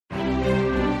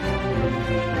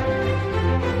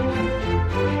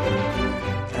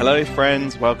Hello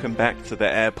friends, welcome back to the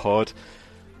AirPod.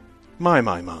 My.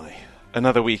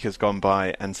 Another week has gone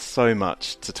by and so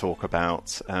much to talk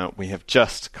about. We have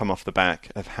just come off the back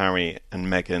of Harry and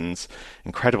Meghan's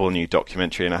incredible new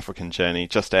documentary, An African Journey,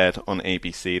 just aired on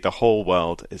ABC. The whole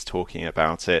world is talking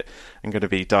about it. I'm going to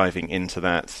be diving into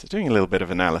that, doing a little bit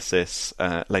of analysis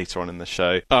later on in the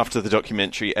show. After the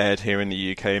documentary aired here in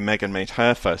the UK, Meghan made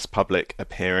her first public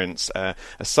appearance, a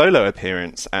solo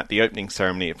appearance at the opening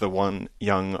ceremony of the One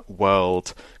Young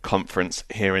World conference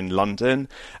here in London.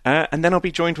 And then I'll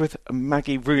be joined with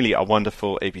Maggie Rooley, a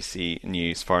wonderful ABC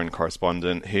News foreign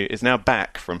correspondent who is now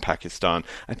back from Pakistan.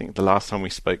 I think the last time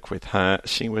we spoke with her,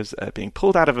 she was being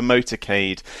pulled out of a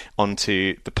motorcade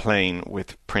onto the plane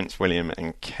with Prince William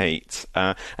and Kate.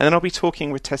 And then I'll be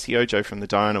talking with Tessie Ojo from the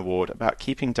Diana Award about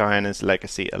keeping Diana's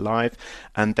legacy alive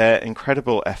and their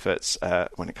incredible efforts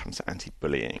when it comes to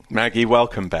anti-bullying. Maggie,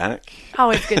 welcome back.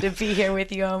 Always good to be here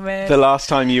with you, Omen. The last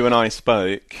time you and I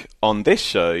spoke on this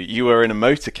show, you were in a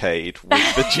motorcade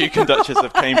with the Duke and Duchess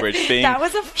of Cambridge being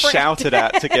shouted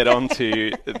at to get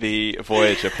onto the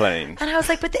Voyager plane. And I was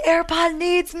like, but the AirPod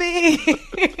needs me.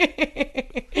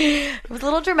 It was a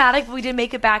little dramatic, but we did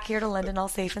make it back here to London all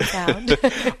safe and sound.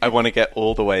 I want to get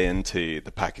all the way into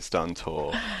the Pakistan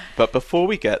tour. But before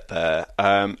we get there,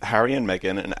 Harry and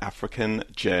Meghan, An African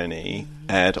Journey,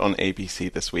 aired on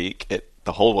ABC this week.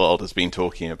 The whole world has been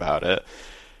talking about it.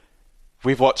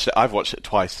 We've watched it. I've watched it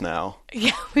twice now.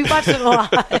 Yeah, we watched it a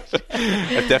lot.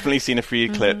 I've definitely seen a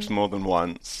few clips more than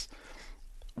once.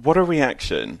 What a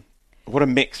reaction. What a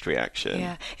mixed reaction.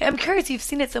 Yeah. I'm curious, you've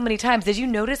seen it so many times. Did you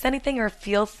notice anything or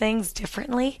feel things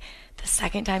differently the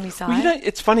second time you saw it? You know,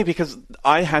 it's funny because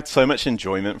I had so much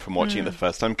enjoyment from watching it the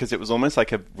first time because it was almost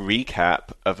like a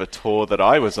recap of a tour that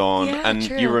I was on. Yeah, and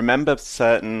true. You remember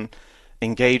certain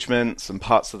engagements and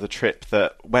parts of the trip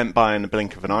that went by in the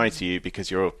blink of an eye to you because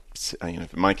you're, in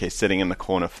my case, sitting in the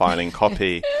corner filing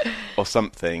copy or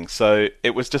something. So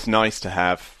it was just nice to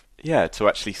have, to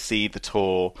actually see the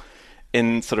tour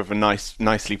in sort of a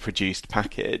nicely produced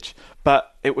package.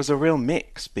 But it was a real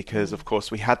mix because, of course,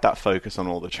 we had that focus on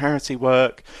all the charity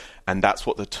work, and that's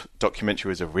what the documentary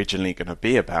was originally going to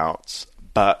be about.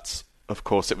 But, of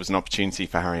course, it was an opportunity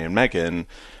for Harry and Meghan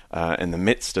in the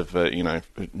midst of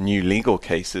new legal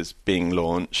cases being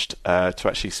launched to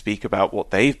actually speak about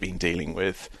what they've been dealing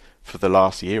with for the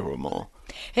last year or more.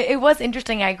 It was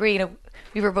interesting. I agree.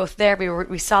 We were both there.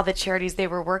 We saw the charities they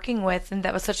were working with, and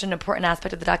that was such an important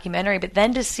aspect of the documentary. But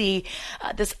then to see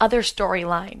this other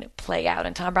storyline play out,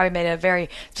 and Tom Brady made a very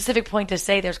specific point to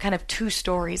say there's kind of two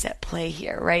stories at play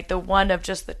here, right? The one of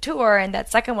just the tour, and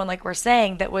that second one, like we're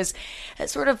saying, that was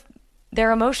sort of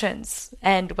their emotions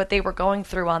and what they were going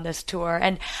through on this tour.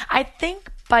 And I think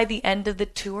by the end of the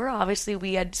tour, obviously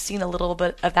we had seen a little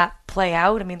bit of that play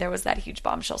out. I mean, there was that huge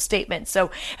bombshell statement. So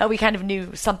we kind of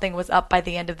knew something was up by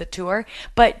the end of the tour.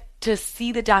 But to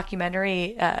see the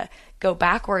documentary go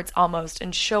backwards almost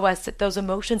and show us that those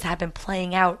emotions had been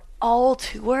playing out all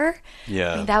tour,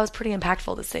 I mean, that was pretty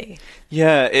impactful to see.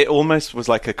 Yeah, it almost was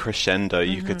like a crescendo.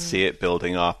 You could see it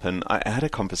building up. And I had a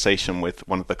conversation with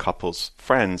one of the couple's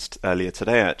friends earlier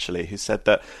today, actually, who said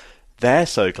that they're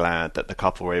so glad that the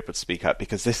couple were able to speak up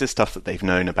because this is stuff that they've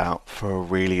known about for a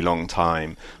really long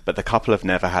time, but the couple have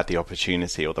never had the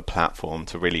opportunity or the platform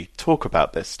to really talk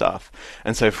about this stuff.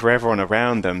 And so for everyone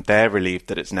around them, they're relieved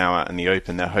that it's now out in the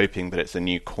open. They're hoping that it's a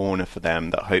new corner for them,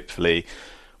 that hopefully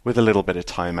with a little bit of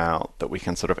time out, that we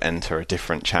can sort of enter a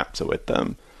different chapter with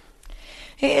them.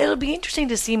 It'll be interesting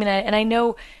to see. And I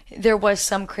know there was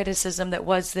some criticism that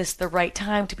was this the right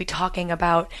time to be talking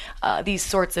about these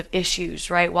sorts of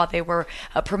issues, right, while they were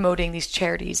promoting these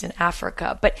charities in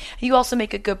Africa. But you also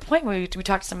make a good point when we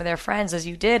talked to some of their friends, as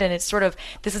you did, and it's sort of,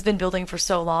 this has been building for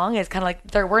so long. It's kind of like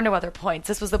there were no other points.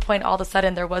 This was the point. All of a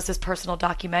sudden there was this personal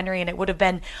documentary, and it would have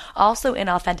been also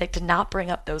inauthentic to not bring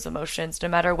up those emotions no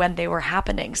matter when they were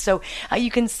happening. So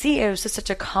you can see it was just such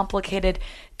a complicated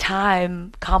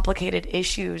time, complicated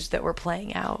issues that were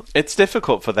playing out. It's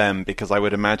difficult for them because I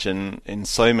would imagine in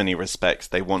so many respects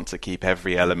they want to keep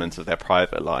every element of their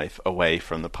private life away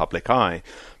from the public eye.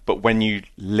 But when you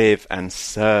live and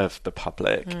serve the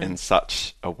public in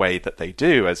such a way that they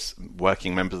do as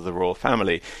working members of the royal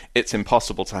family, it's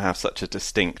impossible to have such a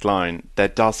distinct line. There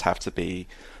does have to be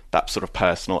that sort of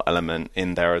personal element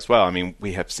in there as well. I mean,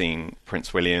 we have seen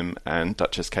Prince William and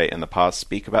Duchess Kate in the past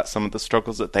speak about some of the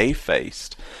struggles that they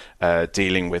faced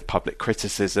dealing with public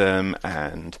criticism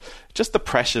and just the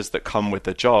pressures that come with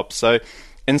the job. So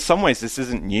in some ways, this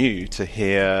isn't new to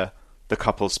hear the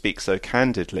couple speak so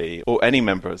candidly, or any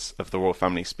members of the royal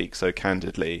family speak so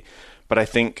candidly. But I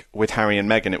think with Harry and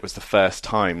Meghan, it was the first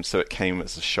time, so it came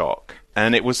as a shock.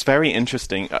 And it was very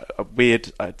interesting.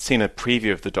 I'd seen a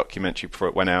preview of the documentary before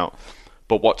it went out,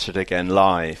 but watched it again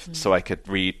live so I could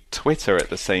read Twitter at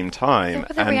the same time. What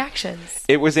were the reactions?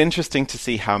 It was interesting to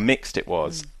see how mixed it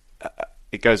was.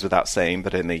 It goes without saying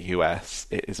that in the US,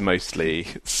 it is mostly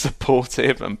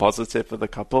supportive and positive for the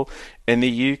couple. In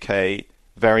the UK,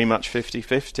 very much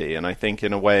 50-50. And I think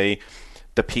in a way,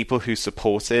 the people who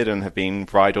supported and have been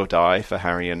ride or die for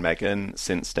Harry and Meghan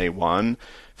since day one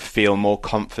feel more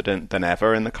confident than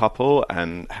ever in the couple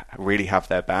and really have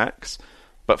their backs.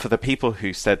 But for the people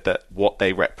who said that what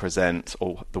they represent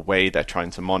or the way they're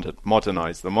trying to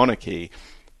modernize the monarchy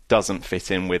doesn't fit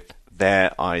in with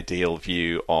their ideal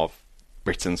view of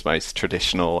Britain's most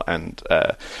traditional and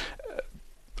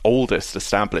oldest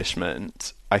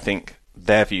establishment, I think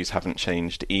their views haven't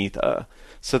changed either.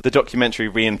 So the documentary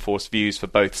reinforced views for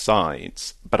both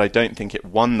sides, but I don't think it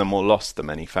won them or lost them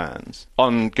any fans.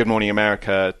 On Good Morning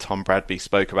America, Tom Bradby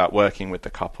spoke about working with the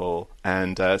couple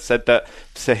and said that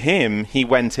to him, he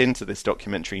went into this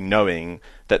documentary knowing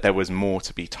that there was more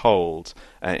to be told.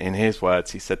 In his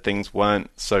words, he said things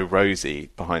weren't so rosy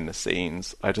behind the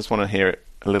scenes. I just want to hear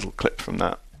a little clip from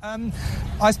that.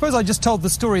 I suppose I just told the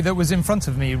story that was in front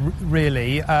of me,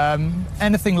 really.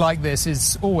 Anything like this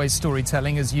is always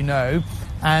storytelling, as you know.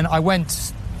 And I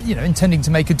went, intending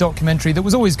to make a documentary that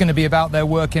was always going to be about their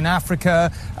work in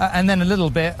Africa and then a little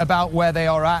bit about where they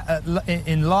are at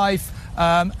in life.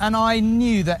 And I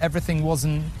knew that everything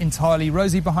wasn't entirely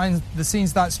rosy behind the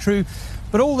scenes, that's true.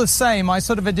 But all the same, I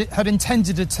sort of had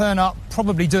intended to turn up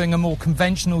probably doing a more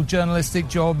conventional journalistic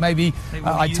job. Maybe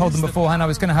I told them beforehand I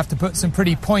was going to have to put some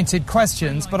pretty pointed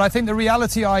questions. But I think the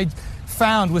reality I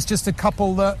found was just a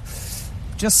couple that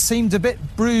just seemed a bit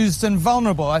bruised and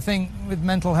vulnerable. I think with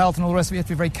mental health and all the rest of it, you have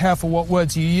to be very careful what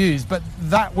words you use. But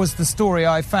that was the story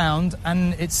I found,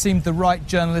 and it seemed the right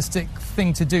journalistic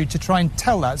thing to do, to try and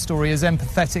tell that story as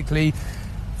empathetically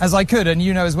as I could. And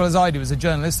you know as well as I do as a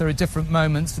journalist, there are different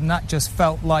moments, and that just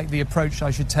felt like the approach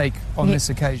I should take on this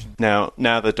occasion. Now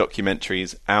the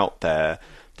documentary's out there.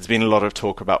 There's been a lot of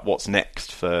talk about what's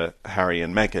next for Harry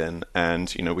and Meghan,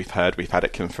 and we've had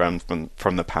it confirmed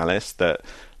from the palace that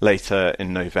later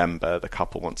in November the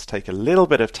couple wants to take a little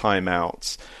bit of time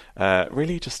out,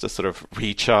 really just to sort of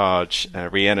recharge,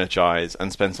 re-energize,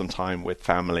 and spend some time with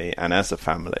family and as a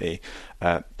family,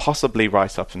 possibly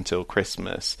right up until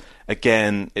Christmas.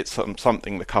 Again, it's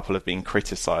something the couple have been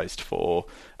criticised for.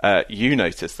 You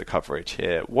noticed the coverage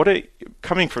here.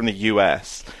 Coming from the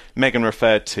US, Meghan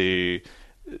referred to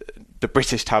the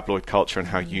British tabloid culture and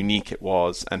how unique it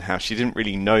was, and how she didn't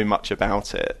really know much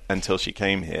about it until she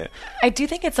came here. I do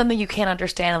think it's something you can't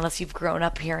understand unless you've grown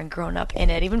up here and grown up in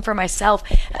it. Even for myself,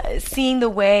 seeing the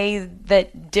way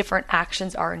that different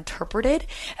actions are interpreted.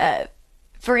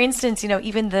 For instance,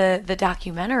 even the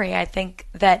documentary, I think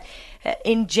that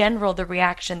in general, the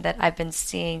reaction that I've been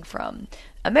seeing from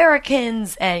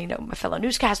Americans and my fellow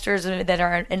newscasters that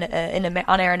are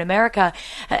on air in America,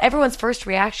 everyone's first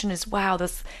reaction is, wow,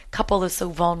 this couple is so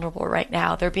vulnerable right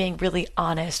now. They're being really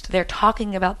honest. They're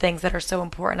talking about things that are so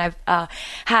important. I've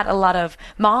had a lot of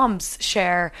moms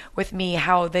share with me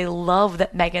how they love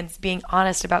that Meghan's being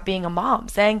honest about being a mom,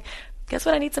 saying, guess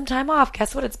what? I need some time off.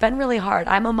 Guess what? It's been really hard.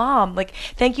 I'm a mom.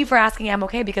 Thank you for asking. I'm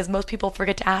okay, because most people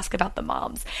forget to ask about the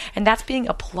moms. And that's being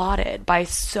applauded by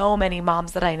so many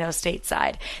moms that I know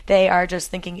stateside. They are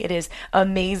just thinking it is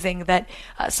amazing that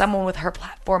someone with her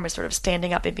platform is sort of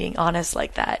standing up and being honest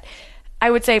like that.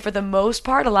 I would say for the most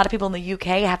part, a lot of people in the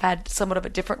UK have had somewhat of a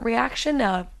different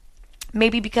reaction.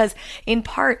 Maybe because, in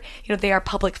part, they are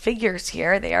public figures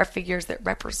here. They are figures that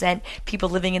represent people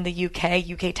living in the UK.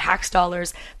 UK tax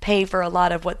dollars pay for a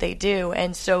lot of what they do.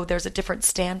 And so there's a different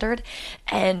standard.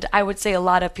 And I would say a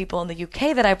lot of people in the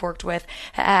UK that I've worked with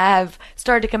have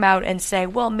started to come out and say,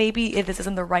 well, maybe if this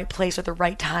isn't the right place or the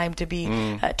right time to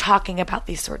be talking about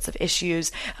these sorts of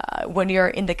issues. When you're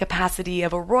in the capacity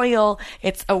of a royal,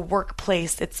 it's a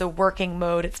workplace. It's a working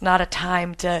mode. It's not a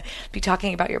time to be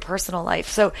talking about your personal life.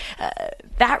 So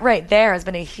that right there has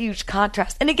been a huge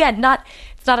contrast. And again,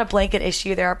 it's not a blanket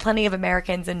issue. There are plenty of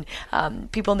Americans and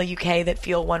people in the UK that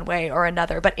feel one way or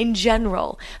another. But in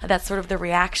general, that's sort of the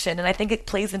reaction. And I think it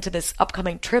plays into this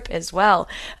upcoming trip as well.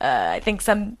 I think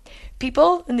some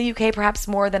people in the UK, perhaps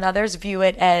more than others, view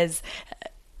it as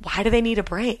why do they need a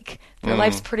break? Their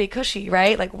life's pretty cushy,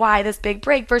 right? Like, why this big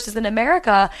break? Versus in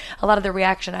America, a lot of the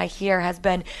reaction I hear has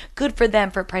been good for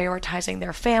them for prioritizing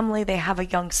their family. They have a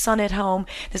young son at home.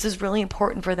 This is really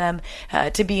important for them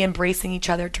to be embracing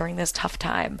each other during this tough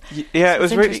time. Yeah,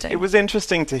 so it was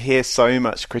interesting to hear so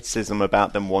much criticism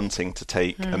about them wanting to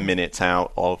take a minute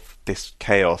out of this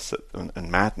chaos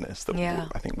and madness that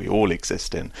I think we all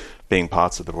exist in, being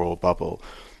part of the royal bubble.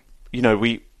 You know,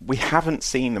 we haven't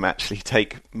seen them actually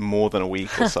take more than a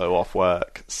week or so off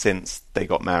work since they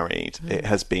got married. It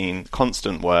has been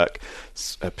constant work,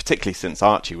 particularly since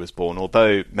Archie was born.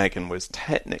 Although Meghan was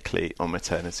technically on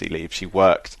maternity leave, she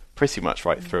worked pretty much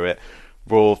right through it.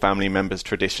 Royal family members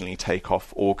traditionally take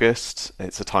off August.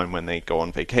 It's a time when they go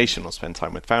on vacation or spend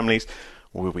time with families.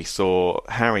 We saw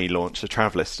Harry launch the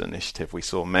Travelist initiative. We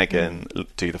saw Meghan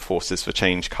do the Forces for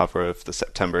Change cover of the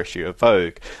September issue of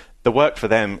Vogue. The work for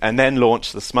them, and then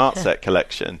launch the Smart Set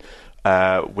collection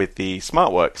with the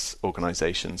SmartWorks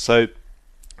organisation. So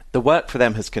the work for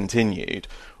them has continued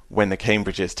when the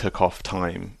Cambridges took off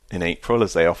time in April,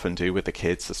 as they often do with the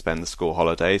kids to spend the school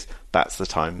holidays. That's the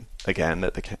time, again,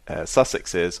 that the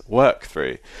Sussexes work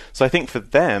through. So I think for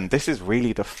them, this is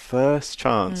really the first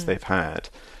chance they've had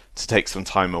to take some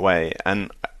time away.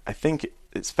 And I think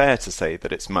it's fair to say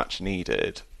that it's much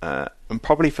needed, and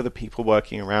probably for the people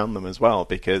working around them as well,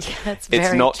 because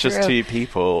it's not just two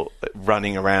people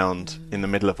running around in the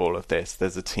middle of all of this.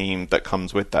 There's a team that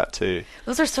comes with that too.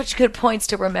 Those are such good points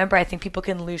to remember. I think people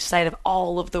can lose sight of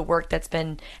all of the work that's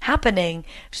been happening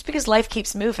just because life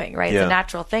keeps moving, right? It's a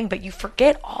natural thing, but you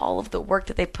forget all of the work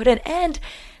that they put in. And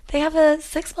they have a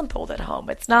 6-month-old at home.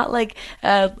 It's not like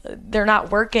they're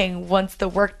not working once the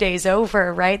workday's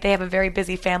over, right? They have a very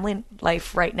busy family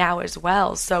life right now as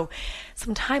well. So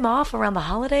some time off around the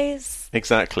holidays.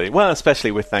 Exactly. Well,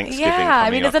 especially with Thanksgiving. Yeah, I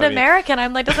mean, as an American,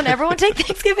 I'm like, doesn't everyone take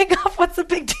Thanksgiving off? What's the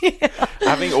big deal?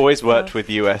 Having always worked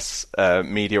with US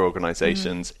media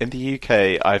organisations, in the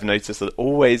UK, I've noticed that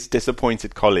always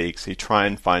disappointed colleagues who try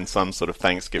and find some sort of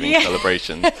Thanksgiving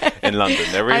celebration in London.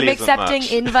 There really isn't much. I'm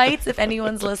accepting invites if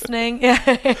anyone's listening.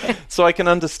 So I can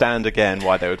understand, again,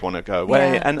 why they would want to go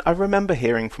away. Yeah. And I remember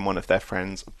hearing from one of their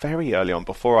friends very early on,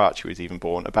 before Archie was even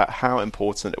born, about how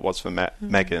important it was for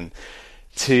Meghan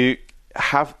to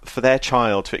have for their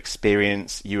child to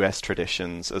experience US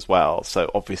traditions as well. So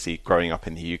obviously growing up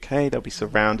in the UK, they'll be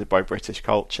surrounded by British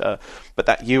culture, but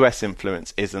that US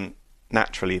influence isn't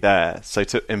naturally there. So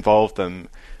to involve them,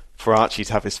 for Archie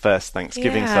to have his first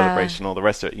Thanksgiving celebration, all the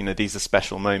rest of it, you know, these are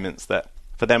special moments that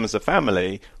for them as a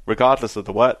family, regardless of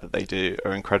the work that they do,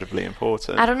 are incredibly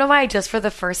important. I don't know why I just for the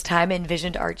first time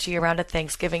envisioned Archie around a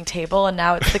Thanksgiving table, and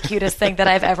now it's the cutest thing that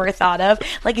I've ever thought of.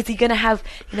 Like, is he going to have,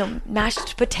 you know,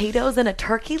 mashed potatoes and a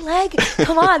turkey leg?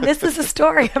 Come on, this is a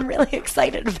story I'm really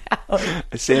excited about.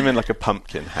 I see him in like a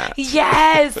pumpkin hat.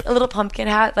 Yes, a little pumpkin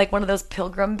hat, like one of those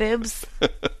pilgrim bibs.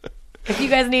 If you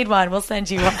guys need one, we'll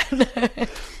send you one.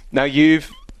 Now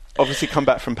you've obviously come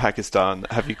back from Pakistan.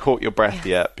 Have you caught your breath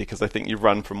yet? Because I think you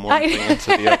run from one thing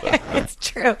into the other. It's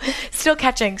true. Still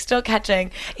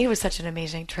catching. It was such an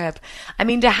amazing trip. I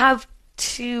mean, to have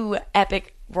two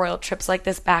epic royal trips like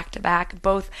this back to back,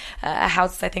 both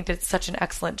houses I think did such an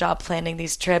excellent job planning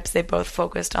these trips. They both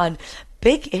focused on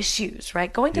big issues,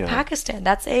 right? Going to Pakistan,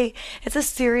 it's a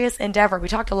serious endeavor. We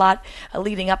talked a lot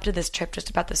leading up to this trip just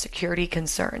about the security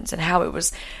concerns and how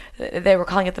they were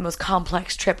calling it the most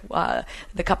complex trip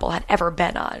the couple had ever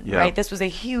been on, right? This was a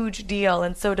huge deal.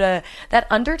 And so that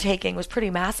undertaking was pretty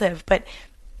massive, but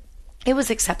it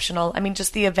was exceptional. I mean,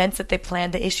 just the events that they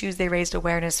planned, the issues they raised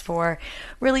awareness for,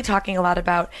 really talking a lot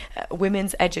about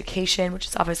women's education, which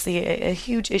is obviously a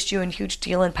huge issue and huge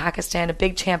deal in Pakistan, a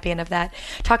big champion of that,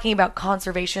 talking about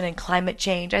conservation and climate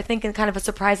change. I think in kind of a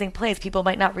surprising place, people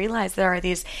might not realize there are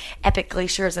these epic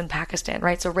glaciers in Pakistan,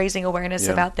 right? So raising awareness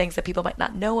about things that people might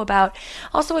not know about,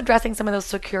 also addressing some of those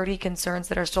security concerns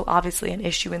that are still obviously an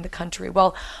issue in the country,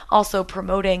 while also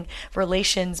promoting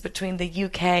relations between the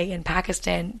UK and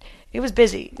Pakistan. It was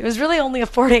busy. It was really only a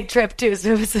 4-day trip too,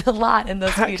 so it was a lot in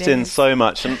those few days. Packed in so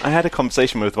much. And I had a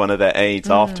conversation with one of their aides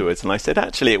afterwards, and I said,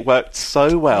 actually, it worked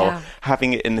so well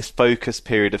having it in this focused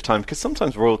period of time, because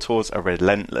sometimes royal tours are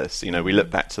relentless. You know, we look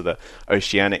back to the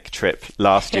Oceanic trip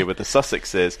last year with the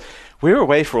Sussexes. We were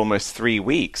away for almost 3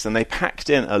 weeks, and they packed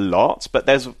in a lot, but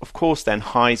there's, of course, then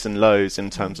highs and lows in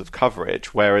terms of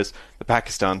coverage, whereas the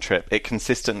Pakistan trip, it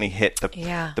consistently hit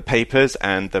the papers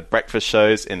and the breakfast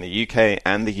shows in the UK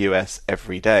and the US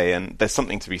every day, and there's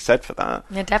something to be said for that.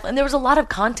 Yeah, definitely. And there was a lot of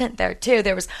content there, too.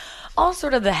 There was all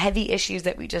sort of the heavy issues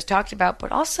that we just talked about,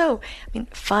 but also, I mean,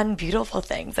 fun, beautiful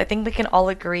things. I think we can all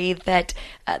agree that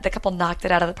the couple knocked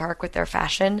it out of the park with their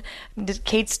fashion. I mean,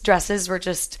 Kate's dresses were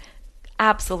just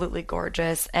absolutely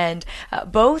gorgeous, and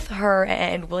both her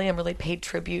and William really paid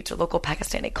tribute to local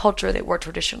Pakistani culture. They wore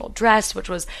traditional dress, which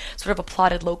was sort of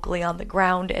applauded locally on the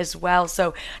ground as well.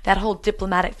 So that whole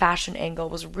diplomatic fashion angle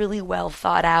was really well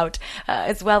thought out,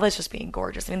 as well as just being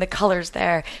gorgeous. I mean, the colors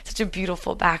there, such a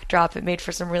beautiful backdrop. It made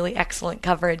for some really excellent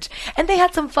coverage, and they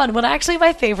had some fun. One actually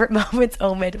my favorite moments,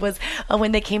 Omid, was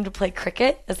when they came to play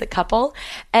cricket as a couple,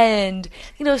 and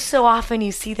so often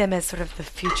you see them as sort of the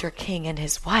future king and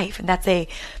his wife, and that's a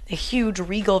huge,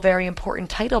 regal, very important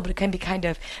title, but it can be kind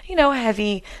of,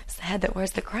 heavy. It's the head that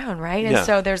wears the crown, right? And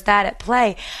so there's that at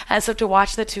play. And so to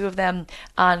watch the two of them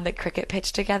on the cricket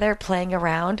pitch together playing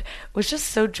around was just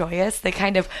so joyous. They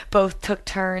kind of both took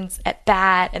turns at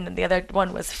bat, and then the other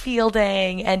one was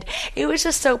fielding, and it was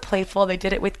just so playful. They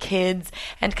did it with kids,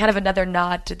 and kind of another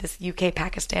nod to this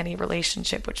UK-Pakistani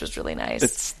relationship, which was really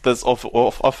nice. There's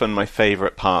often my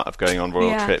favorite part of going on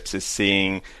royal trips is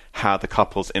seeing how the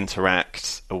couples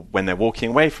interact when they're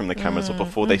walking away from the cameras or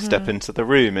before they step into the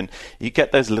room, and you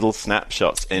get those little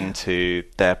snapshots into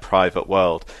their private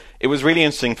world. It was really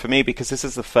interesting for me because this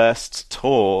is the first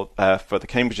tour for the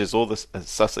Cambridges or the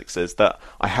Sussexes that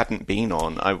I hadn't been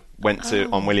on. I went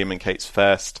on William and Kate's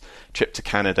first trip to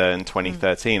Canada in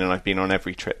 2013, and I've been on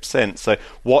every trip since. So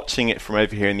watching it from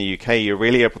over here in the UK, you're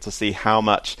really able to see how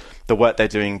much the work they're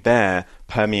doing there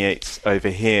permeates over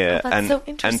here.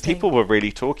 And people were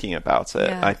really talking about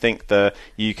it. I think the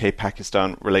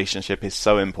UK-Pakistan relationship is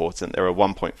so important. There are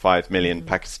 1.5 million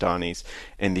Pakistanis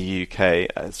in the UK,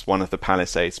 as one of the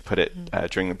Palisades put it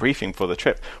during the briefing for the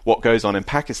trip. What goes on in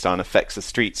Pakistan affects the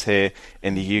streets here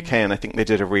in the UK, and I think they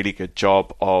did a really good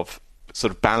job of sort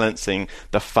of balancing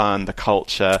the fun, the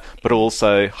culture, but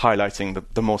also highlighting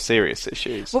the more serious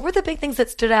issues. What were the big things that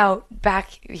stood out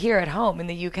back here at home in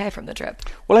the UK from the trip?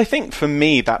 Well, I think for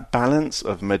me, that balance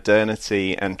of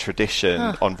modernity and tradition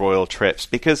on royal trips,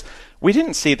 because we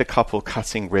didn't see the couple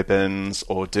cutting ribbons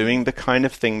or doing the kind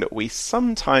of thing that we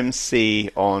sometimes see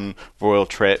on royal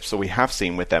trips, or we have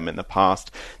seen with them in the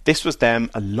past. This was them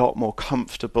a lot more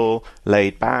comfortable,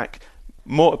 laid back,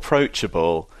 more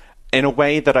approachable, in a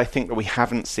way that I think that we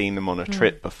haven't seen them on a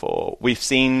trip before. We've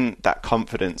seen that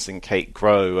confidence in Kate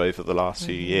grow over the last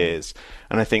few years.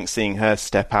 And I think seeing her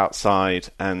step outside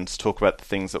and talk about the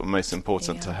things that were most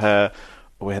important to her.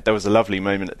 There was a lovely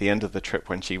moment at the end of the trip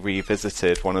when she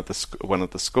revisited one of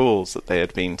the schools that they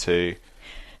had been to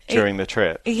during the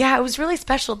trip. Yeah, it was really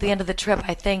special at the end of the trip.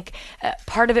 I think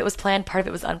part of it was planned, part of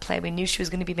it was unplanned. We knew she was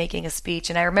going to be making a speech,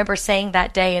 and I remember saying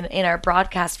that day in our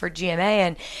broadcast for GMA,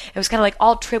 and it was kind of like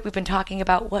all trip we've been talking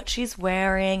about what she's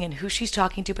wearing and who she's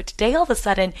talking to, but today all of a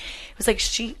sudden it was like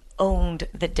she owned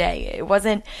the day. It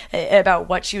wasn't about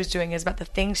what she was doing, it was about the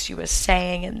things she was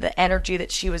saying and the energy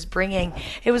that she was bringing.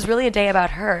 It was really a day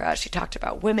about her. She talked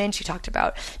about women, she talked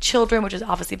about children, which has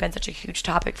obviously been such a huge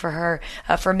topic for her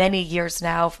for many years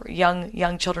now, for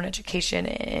young children education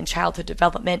and childhood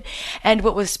development. And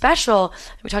what was special,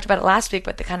 we talked about it last week,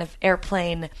 but the kind of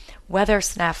airplane weather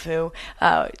snafu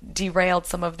derailed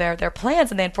some of their plans,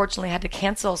 and they unfortunately had to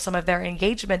cancel some of their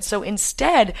engagements. So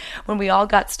instead, when we all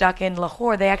got stuck in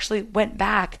Lahore, they actually went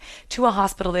back to a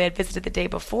hospital they had visited the day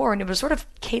before, and it was sort of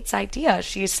Kate's idea.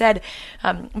 She said,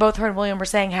 both her and William were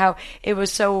saying how it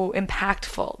was so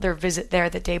impactful, their visit there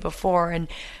the day before. And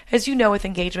as you know, with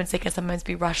engagements, they can sometimes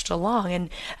be rushed along, and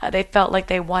they felt like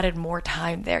they wanted more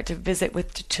time there to visit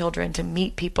with the children, to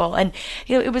meet people. And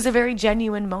it was a very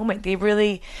genuine moment. They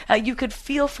really you could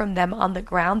feel from them on the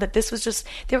ground that this was just,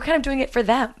 they were kind of doing it for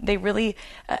them. They really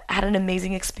had an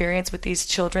amazing experience with these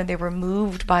children. They were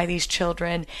moved by these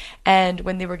children, and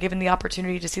when they were given the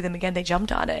opportunity to see them again, they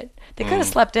jumped on it. They could have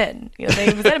slept in. It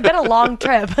was been a long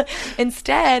trip.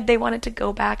 Instead, they wanted to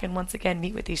go back and once again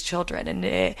meet with these children, and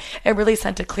it really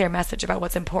sent a clear message about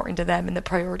what's important to them and the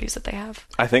priorities that they have.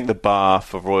 I think the bar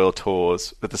for royal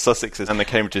tours with the Sussexes and the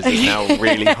Cambridges is now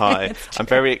really high. I'm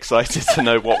very excited to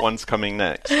know what one's coming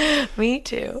next. Me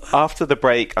too. After the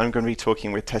break, I'm going to be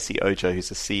talking with Tessie Ojo, who's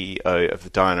the CEO of the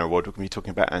Diana Award. We're going to be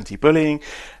talking about anti-bullying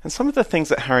and some of the things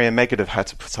that Harry and Meghan have had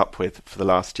to put up with for the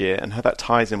last year and how that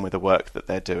ties in with the work that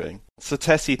they're doing. So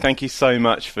Tessie, thank you so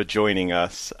much for joining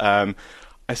us. I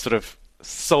sort of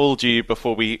sold you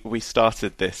before we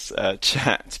started this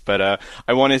chat, but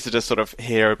I wanted to just sort of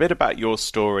hear a bit about your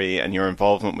story and your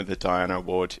involvement with the Diana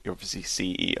Award. You're obviously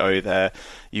CEO there.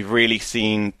 You've really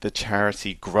seen the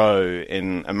charity grow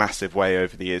in a massive way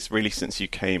over the years, really since you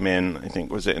came in, I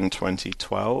think, was it in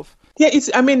 2012? Yeah,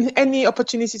 any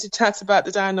opportunity to chat about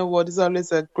the Diana Award is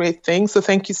always a great thing. So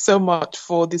thank you so much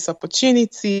for this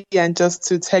opportunity and just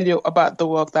to tell you about the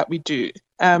work that we do.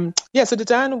 So the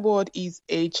Diana Award is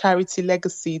a charity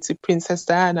legacy to Princess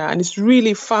Diana, and it's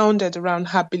really founded around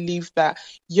her belief that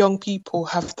young people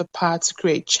have the power to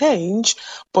create change,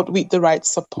 but with the right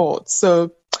support.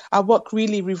 So our work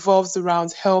really revolves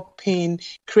around helping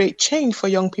create change for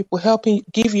young people, helping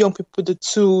give young people the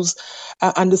tools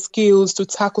and the skills to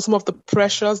tackle some of the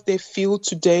pressures they feel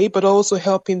today, but also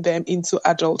helping them into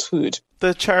adulthood.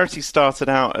 The charity started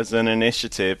out as an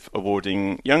initiative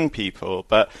awarding young people,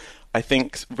 but I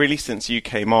think really since you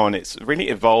came on, it's really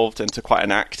evolved into quite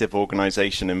an active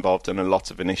organisation involved in a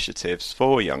lot of initiatives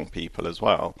for young people as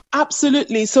well.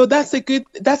 Absolutely. So that's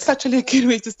actually a good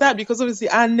way to start, because obviously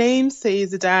our name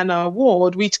says the Diana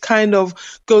Award, which kind of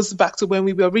goes back to when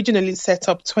we were originally set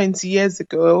up 20 years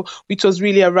ago, which was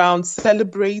really around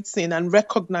celebrating and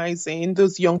recognizing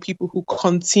those young people who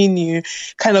continue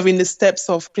kind of in the steps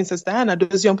of Princess Diana,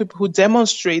 those young people who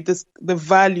demonstrate the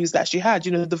values that she had,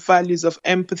 the values of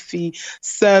empathy,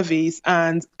 service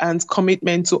and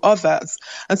commitment to others.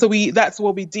 And so that's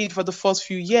what we did for the first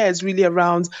few years, really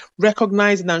around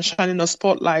recognizing and shining a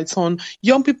spotlight on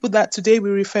young people that today we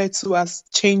refer to as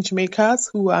change makers,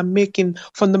 who are making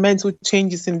fundamental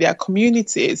changes in their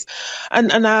communities. And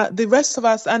the rest of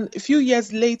us, and a few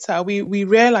years later, we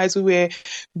realized we were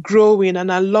growing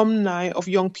an alumni of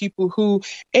young people who,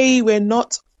 were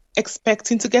not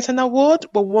expecting to get an award,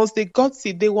 but once they got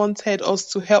it, they wanted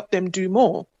us to help them do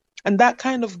more. And that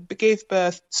kind of gave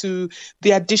birth to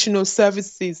the additional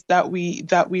services that we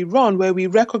run, where we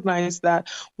recognize that,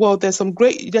 well, there's some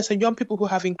young people who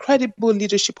have incredible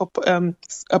leadership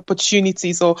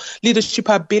opportunities or leadership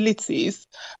abilities,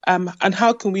 and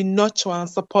how can we nurture and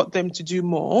support them to do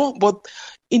more? But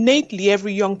innately,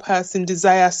 every young person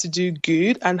desires to do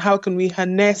good, and how can we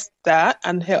harness that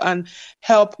and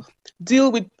help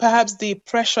deal with perhaps the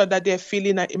pressure that they're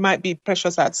feeling? It might be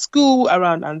pressures at school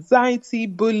around anxiety,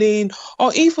 bullying,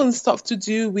 or even stuff to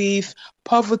do with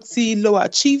poverty, low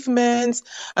achievements.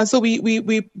 And so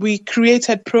we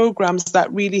created programs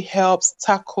that really helps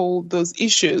tackle those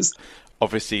issues.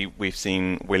 Obviously, we've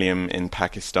seen William in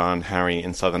Pakistan, Harry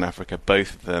in Southern Africa,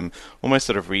 both of them almost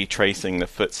sort of retracing the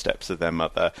footsteps of their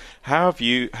mother. How do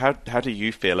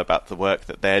you feel about the work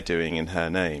that they're doing in her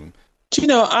name?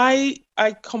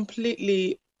 I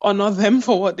completely honor them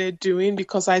for what they're doing,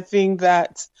 because I think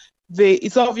that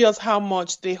it's obvious how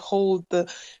much they hold the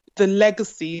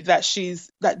legacy that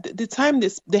the time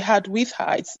they had with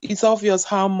her. It's obvious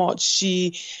how much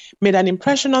she made an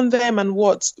impression on them, and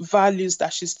what values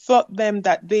that she's taught them,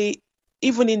 that they,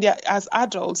 even as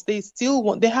adults, they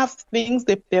have things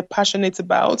they're passionate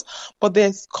about, but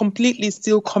they're completely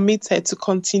still committed to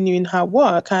continuing her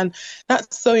work. And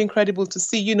that's so incredible to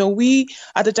see. We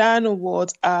at the Diana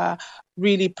Awards are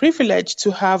really privileged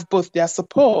to have both their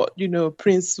support,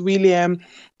 Prince William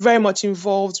very much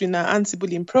involved in our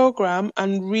anti-bullying program,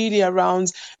 and really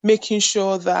around making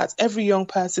sure that every young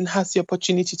person has the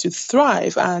opportunity to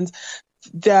thrive, and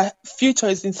their future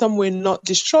is in some way not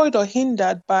destroyed or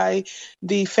hindered by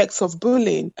the effects of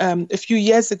bullying. A few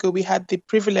years ago, we had the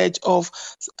privilege of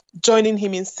joining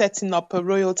him in setting up a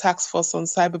royal task force on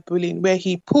cyberbullying, where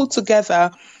he pulled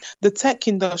together the tech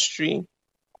industry.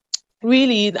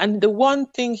 Really, and the one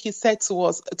thing he said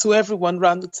to everyone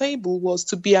around the table, was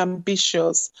to be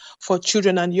ambitious for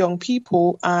children and young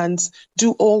people and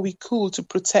do all we could to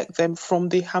protect them from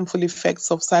the harmful effects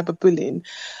of cyberbullying.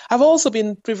 I've also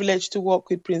been privileged to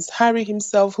work with Prince Harry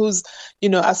himself, who's,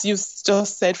 as you've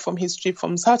just said from his trip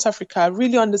from South Africa,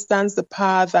 really understands the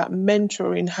power that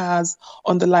mentoring has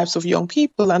on the lives of young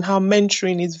people, and how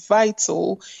mentoring is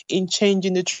vital in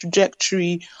changing the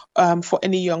trajectory for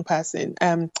any young person.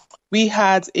 We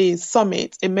had a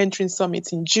mentoring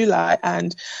summit in July,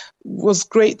 and it was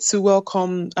great to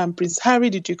welcome Prince Harry,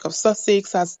 the Duke of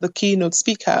Sussex, as the keynote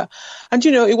speaker. And,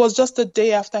 it was just a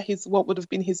day after what would have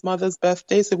been his mother's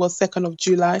birthday, so it was 2nd of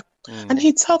July. And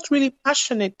he talked really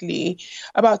passionately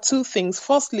about two things.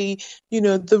 Firstly,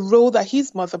 the role that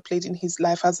his mother played in his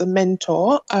life as a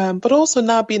mentor, but also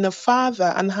now being a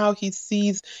father, and how he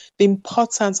sees the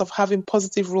importance of having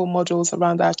positive role models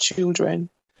around our children.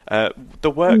 The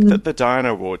work that the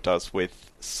Diana Award does with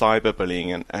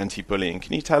cyberbullying and anti-bullying,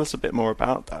 can you tell us a bit more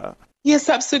about that? Yes,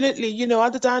 absolutely.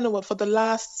 At the Diana Award, for the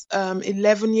last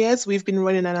 11 years, we've been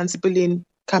running an anti-bullying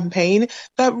campaign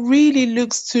that really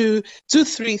looks to do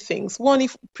three things. One,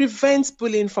 it prevents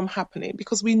bullying from happening,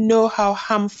 because we know how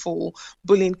harmful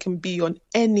bullying can be on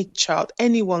any child,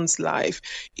 anyone's life.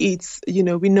 We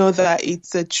know that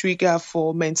it's a trigger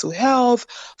for mental health,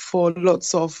 for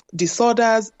lots of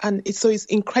disorders, and so it's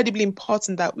incredibly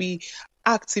important that we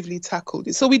actively tackle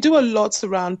this. So we do a lot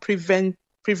around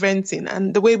preventing,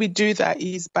 and the way we do that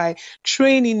is by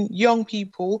training young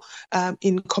people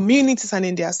in communities and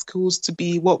in their schools to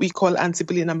be what we call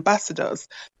anti-bullying ambassadors.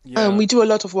 We do a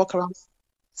lot of work around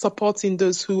supporting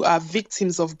those who are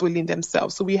victims of bullying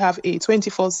themselves. So we have a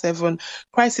 24/7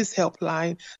 crisis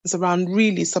helpline that's around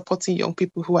really supporting young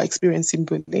people who are experiencing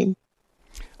bullying.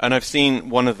 And I've seen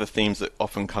one of the themes that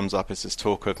often comes up is this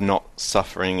talk of not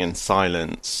suffering in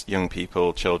silence. Young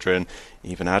people, children,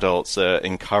 even adults are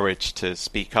encouraged to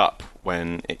speak up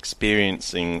when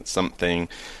experiencing something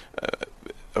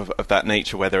of that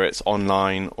nature, whether it's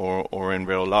online or in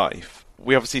real life.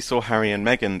 We obviously saw Harry and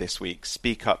Meghan this week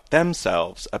speak up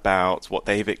themselves about what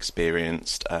they've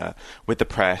experienced with the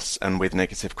press and with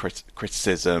negative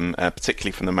criticism,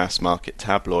 particularly from the mass market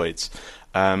tabloids,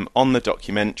 on the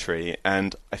documentary.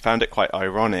 And I found it quite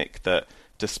ironic that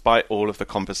despite all of the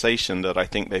conversation that I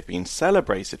think they've been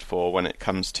celebrated for when it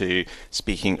comes to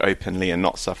speaking openly and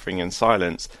not suffering in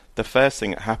silence, the first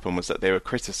thing that happened was that they were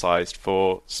criticised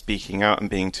for speaking out and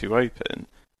being too open.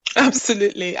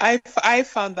 Absolutely. I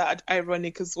found that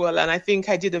ironic as well. And I think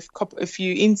I did a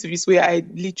few interviews where I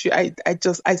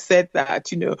said that,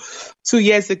 2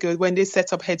 years ago when they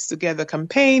set up Heads Together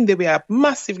campaign, they were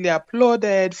massively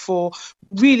applauded for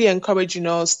really encouraging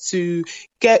us to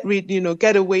get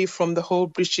away from the whole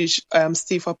British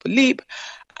stiff upper lip.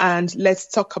 And let's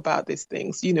talk about these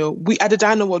things. We at the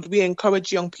Dino World, we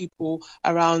encourage young people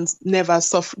around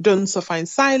don't suffer in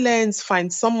silence,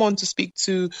 find someone to speak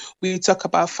to. We talk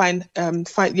about find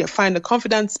the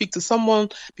confidence, speak to someone,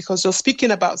 because just speaking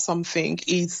about something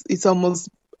is almost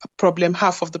a problem,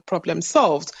 half of the problem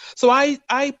solved. So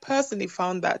I personally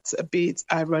found that a bit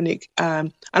ironic.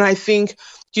 And I think,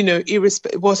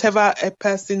 whatever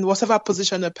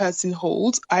position a person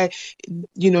holds,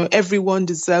 everyone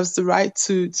deserves the right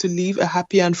to live a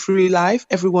happy and free life.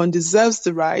 Everyone deserves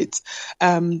the right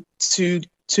to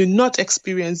not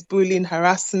experience bullying,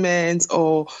 harassment,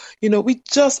 or, we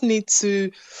just need to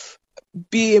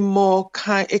be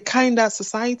a kinder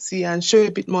society and show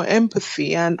a bit more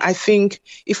empathy. And I think,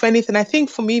 if anything,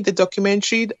 for me,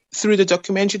 through the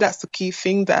documentary, that's the key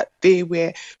thing that they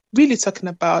were really talking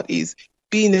about, is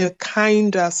being a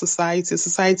kinder society, a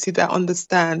society that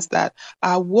understands that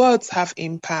our words have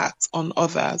impact on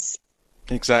others.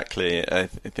 Exactly. I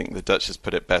think the Duchess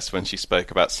put it best when she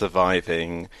spoke about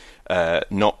surviving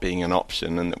not being an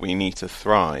option, and that we need to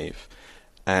thrive.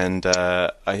 And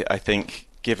I think,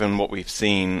 given what we've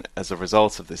seen as a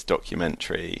result of this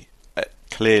documentary,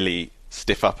 clearly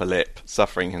stiff upper lip,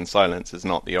 suffering in silence is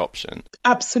not the option.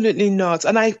 Absolutely not.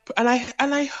 And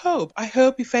I hope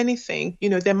if anything,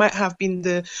 there might have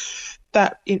been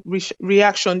that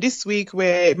reaction this week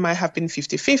where it might have been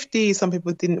 50-50. Some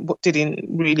people didn't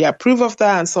really approve of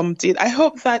that, and some did. I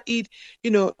hope that it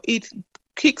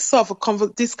kicks off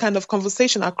this kind of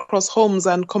conversation across homes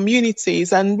and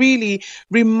communities, and really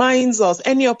reminds us,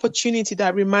 any opportunity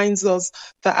that reminds us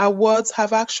that our words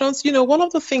have actions. One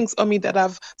of the things, that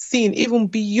I've seen even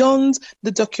beyond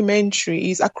the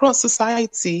documentary is across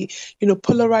society,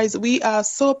 we are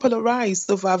so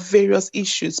polarized over various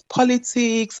issues,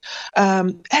 politics,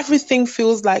 everything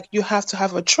feels like you have to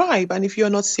have a tribe, and if you're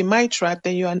not in my tribe,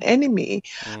 then you're an enemy.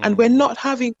 And we're not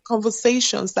having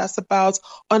conversations that's about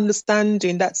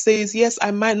understanding, that says, yes,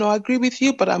 I might not agree with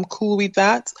you, but I'm cool with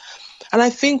that. And I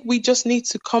think we just need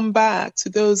to come back to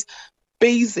those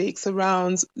basics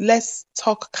around let's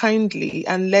talk kindly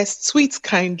and let's tweet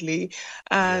kindly.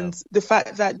 And the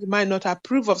fact that you might not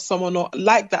approve of someone or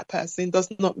like that person does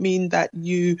not mean that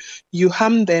you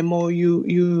harm them or you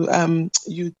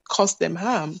cause them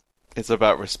harm. It's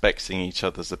about respecting each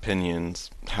other's opinions,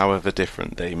 however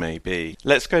different they may be.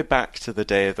 Let's go back to the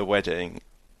day of the wedding.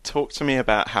 Talk to me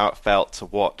about how it felt to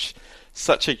watch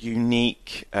such a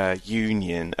unique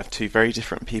union of two very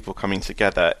different people coming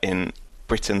together in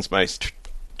Britain's most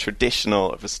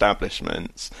traditional of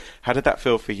establishments. How did that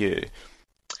feel for you?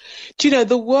 Do you know,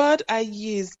 the word I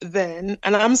used then,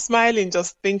 and I'm smiling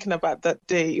just thinking about that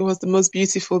day, it was the most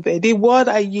beautiful day. The word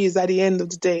I used at the end of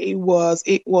the day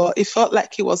it felt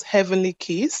like it was heavenly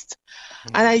kissed.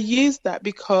 And I used that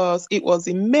because it was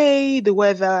in May. The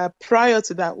weather prior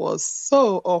to that was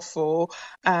so awful.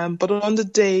 But on the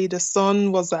day the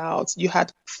sun was out, you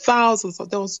had thousands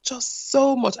there was just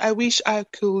so much. I wish I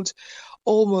could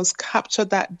almost capture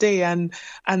that day and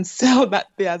sell that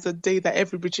day as a day that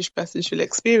every British person should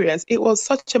experience. It was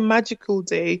such a magical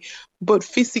day, but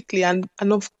physically and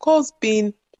of course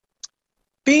being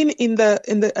in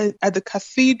the at the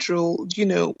cathedral,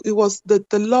 it was the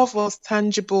love was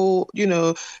tangible.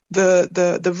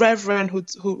 The reverend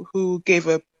who gave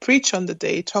a preach on the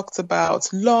day talked about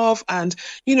love, and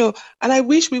I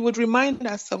wish we would remind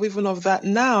ourselves even of that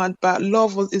now. And about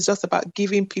love is just about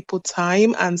giving people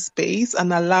time and space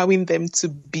and allowing them to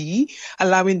be,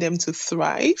 allowing them to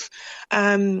thrive.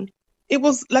 It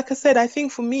was, like I said, I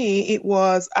think for me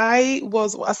as I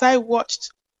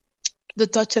watched the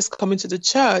Duchess coming to the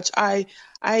church, I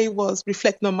was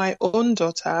reflecting on my own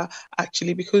daughter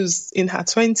actually, because in her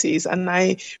 20s, and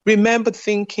I remembered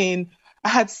thinking I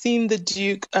had seen the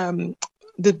Duke,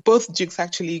 the both Dukes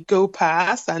actually go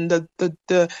past, and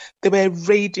they were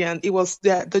radiant. It was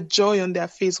the joy on their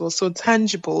face was so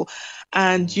tangible,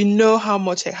 and you know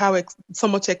so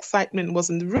much excitement was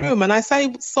in the room. And as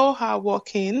I saw her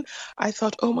walk in, I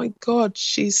thought, oh my God,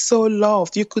 she's so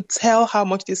loved. You could tell how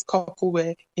much this couple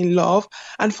were in love.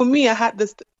 And for me, I had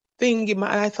this thing in my,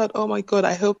 and I thought, oh my God,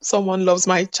 I hope someone loves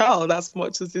my child as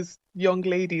much as this young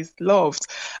lady's loved.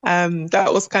 That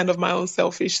was kind of my own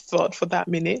selfish thought for that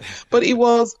minute, but it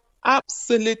was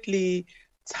absolutely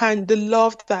the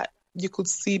love that you could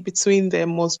see between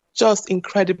them was just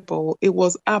incredible. It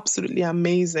was absolutely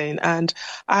amazing, and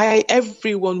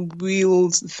everyone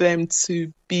willed them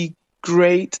to be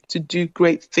great, to do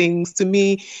great things. To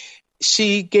me,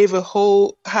 she gave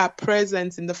her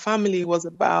presence in the family was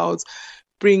about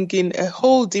bringing a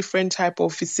whole different type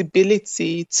of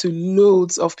visibility to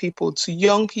loads of people, to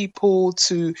young people,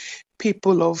 to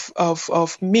people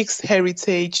of mixed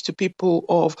heritage, to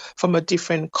people from a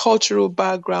different cultural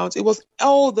background. It was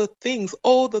all the things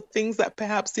that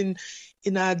perhaps in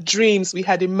our dreams we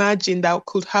had imagined that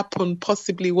could happen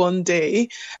possibly one day.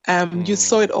 You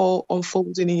saw it all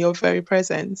unfolding in your very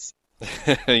presence.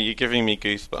 You're giving me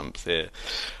goosebumps here.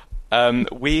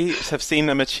 We have seen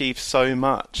them achieve so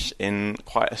much in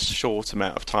quite a short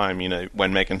amount of time.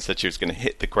 When Meghan said she was going to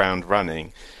hit the ground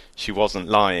running, she wasn't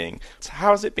lying. So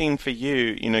how has it been for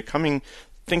you,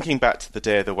 thinking back to the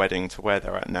day of the wedding to where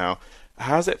they're at now?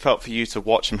 How has it felt for you to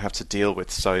watch them have to deal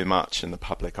with so much in the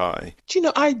public eye?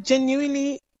 I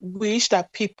genuinely wish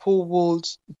that people would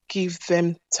give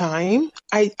them time.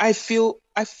 I feel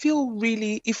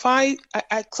really, if I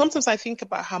sometimes I think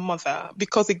about her mother,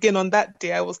 because again on that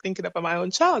day I was thinking about my own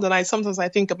child, and sometimes I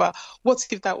think about what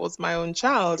if that was my own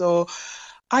child. Or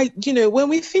when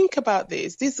we think about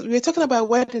this we're talking about a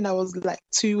wedding that was like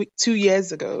two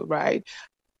years ago, right?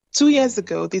 2 years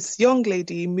ago, this young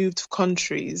lady moved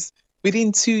countries.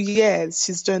 Within 2 years,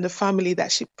 she's joined a family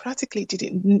that she practically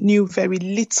knew very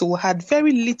little, had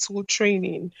very little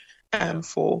training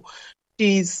for.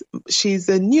 She's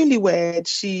a newlywed.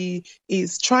 She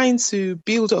is trying to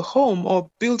build a home, or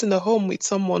building a home with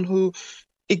someone who,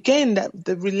 again, that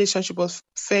the relationship was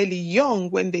fairly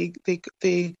young when they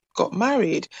got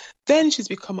married. Then she's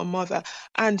become a mother,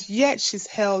 and yet she's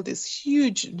held this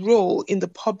huge role in the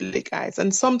public eyes.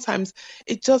 And sometimes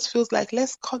it just feels like,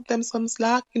 let's cut them some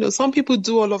slack. Some people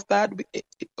do all of that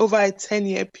over a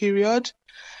 10-year period.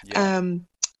 Yeah.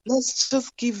 Let's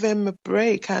just give them a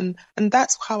break, and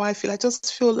that's how I feel. I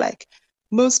just feel like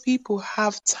most people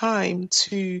have time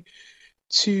to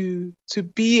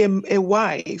be a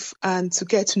wife and to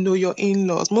get to know your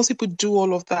in-laws. Most people do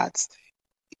all of that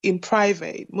in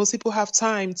private. Most people have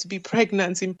time to be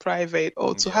pregnant in private,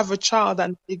 or to have a child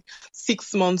and take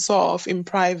 6 months off in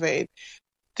private.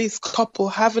 This couple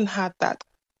haven't had that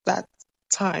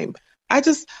time.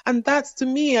 And that's, to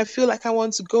me, I feel like I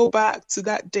want to go back to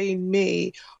that day in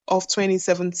May of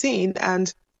 2017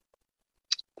 and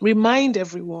remind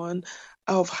everyone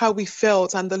of how we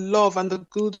felt and the love and the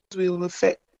goodwill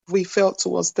we felt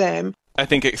towards them. I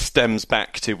think it stems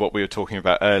back to what we were talking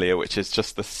about earlier, which is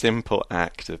just the simple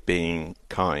act of being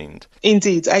kind.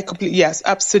 Indeed, yes,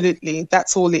 absolutely.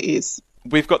 That's all it is.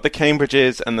 We've got the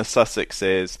Cambridges and the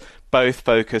Sussexes, both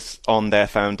focus on their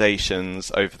foundations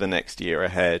over the next year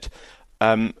ahead.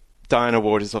 Diana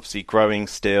Ward is obviously growing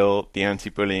still. The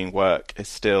anti-bullying work is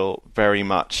still very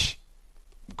much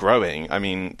growing. I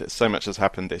mean, so much has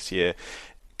happened this year.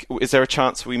 Is there a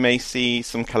chance we may see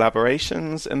some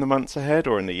collaborations in the months ahead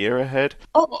or in the year ahead?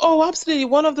 Oh, absolutely.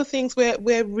 One of the things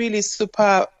we're really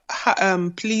super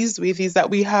pleased with is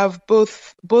that we have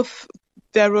both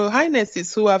their Royal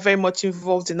Highnesses who are very much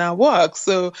involved in our work.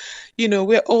 So,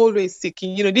 we're always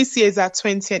seeking, this year is our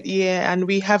 20th year, and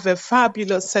we have a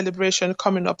fabulous celebration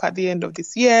coming up at the end of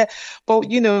this year. But,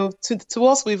 to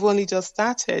us, we've only just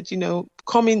started,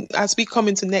 as we come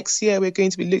into next year, we're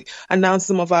going to be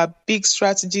announcing some of our big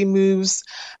strategy moves,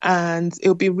 and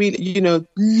it'll be really,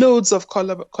 loads of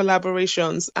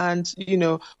collaborations, and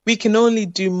we can only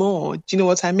do more. Do you know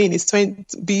what I mean? It's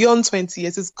beyond 20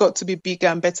 years. It's got to be bigger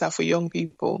and better for young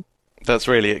people. That's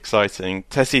really exciting.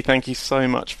 Tessie, thank you so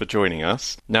much for joining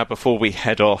us. Now, before we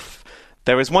head off,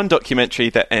 there is one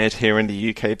documentary that aired here in the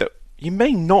UK that you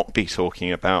may not be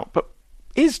talking about, but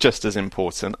is just as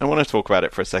important. I want to talk about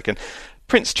it for a second.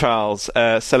 Prince Charles,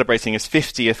 celebrating his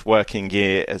 50th working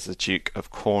year as the Duke of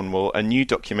Cornwall. A new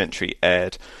documentary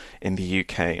aired in the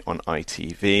UK on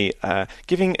ITV,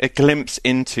 giving a glimpse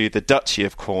into the Duchy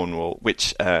of Cornwall,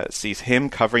 which sees him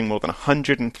covering more than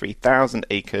 103,000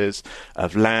 acres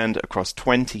of land across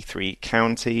 23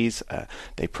 counties.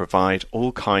 They provide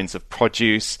all kinds of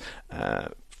produce,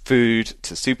 food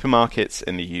to supermarkets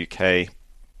in the UK.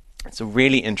 It's a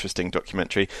really interesting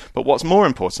documentary, but what's more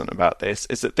important about this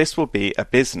is that this will be a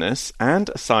business and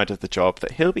a side of the job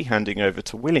that he'll be handing over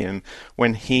to William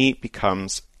when he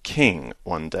becomes king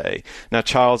one day. Now,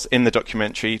 Charles, in the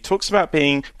documentary, talks about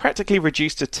being practically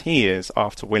reduced to tears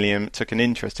after William took an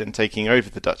interest in taking over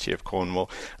the Duchy of Cornwall.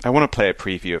 I want to play a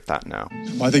preview of that now.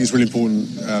 I think it's really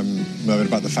important, Mervyn,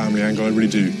 about the family angle. I really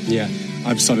do. Yeah.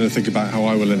 I'm starting to think about how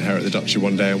I will inherit the Duchy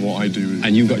one day and what I do.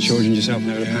 And you've got children yourself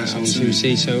now to pass on to,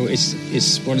 see, so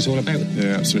it's what it's all about.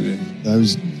 Yeah, absolutely. I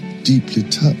was deeply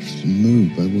touched and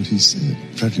moved by what he said.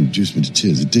 Practically reduced me to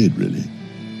tears. It did, really.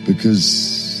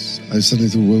 Because I suddenly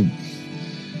thought, well,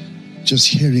 just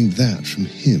hearing that from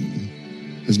him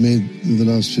has made the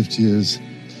last 50 years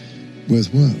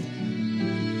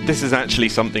worthwhile. This is actually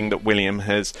something that William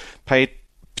has paid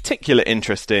particular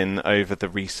interest in over the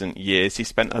recent years. He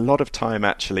spent a lot of time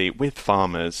actually with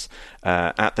farmers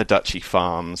at the Duchy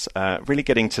farms, really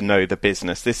getting to know the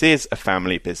business. This is a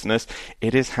family business.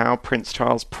 It is how Prince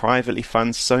Charles privately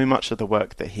funds so much of the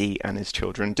work that he and his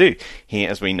children do. He,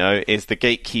 as we know, is the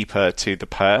gatekeeper to the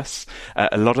purse.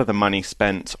 A lot of the money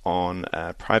spent on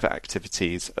private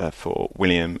activities for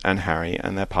William and Harry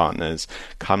and their partners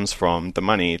comes from the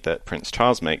money that Prince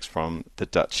Charles makes from the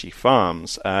Duchy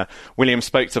farms. William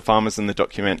spoke to farmers in the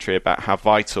documentary about how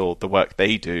vital the work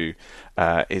they do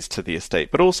is to the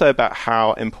estate, but also about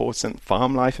how important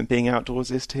farm life and being outdoors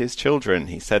is to his children.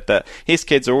 He said that his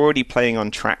kids are already playing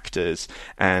on tractors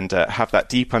and have that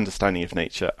deep understanding of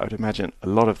nature. I would imagine a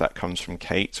lot of that comes from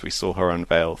Kate. We saw her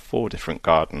unveil 4 different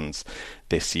gardens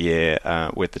this year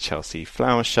with the Chelsea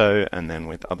Flower Show and then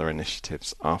with other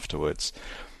initiatives afterwards.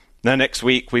 Now, next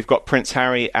week, we've got Prince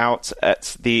Harry out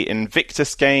at the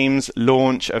Invictus Games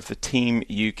launch of the Team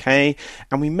UK,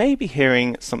 and we may be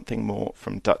hearing something more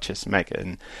from Duchess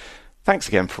Meghan. Thanks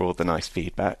again for all the nice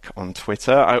feedback on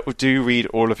Twitter. I do read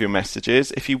all of your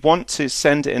messages. If you want to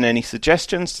send in any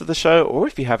suggestions to the show, or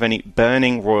if you have any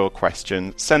burning royal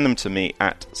questions, send them to me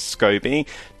at Scobie.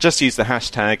 Just use the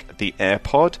hashtag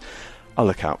 #TheAirPod. I'll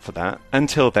look out for that.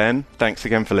 Until then, thanks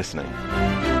again for listening.